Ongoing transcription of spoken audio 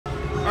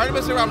All right,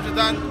 Mr.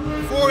 Ramjattan,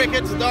 4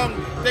 wickets down.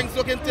 Things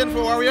looking thin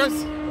for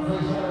Warriors?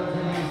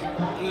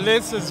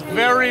 This is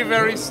very,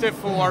 very stiff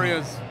for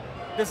Warriors.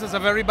 This is a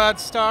very bad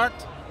start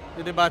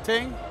to the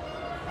batting,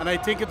 and I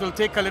think it will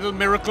take a little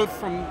miracle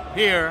from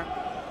here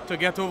to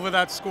get over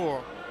that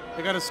score.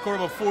 They got a score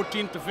of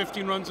 14 to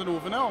 15 runs and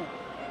over now.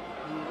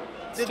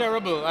 It's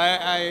terrible.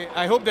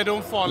 I hope they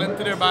don't fall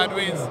into their bad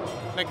ways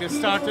like they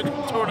started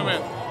the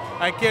tournament.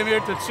 I came here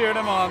to cheer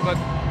them on, but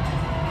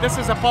this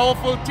is a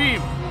powerful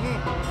team.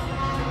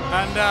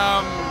 And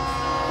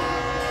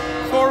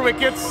 4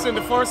 wickets in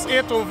the first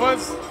 8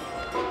 overs.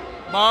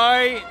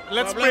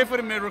 Let's pray for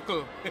the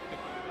miracle.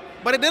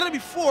 But it did it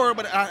before,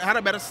 but I had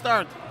a better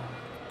start.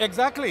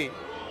 Exactly.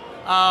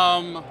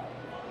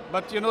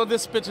 But you know,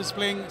 this pitch is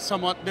playing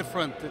somewhat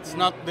different. It's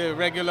not the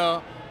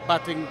regular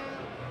batting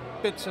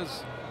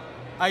pitches.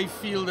 I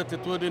feel that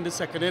it would in the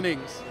second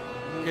innings.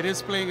 It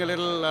is playing a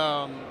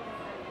little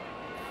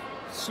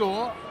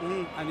slower,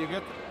 and you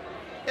get.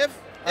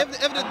 If they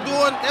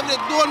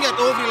don't get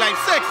over like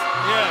 6,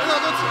 yeah,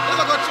 it's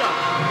a good shot.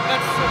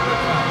 That's a good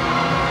shot.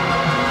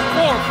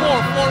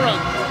 4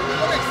 runs.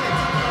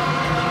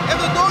 If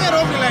they don't get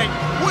over the line,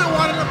 who you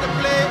wanted them to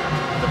play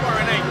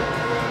tomorrow night?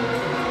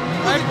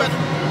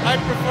 I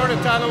prefer the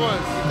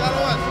Talawas.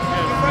 Talawas?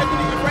 Yes.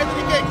 You're frightened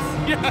the Kings?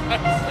 Yes.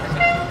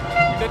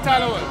 The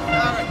Talawas.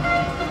 All right.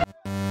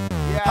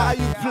 How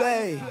you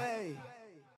play?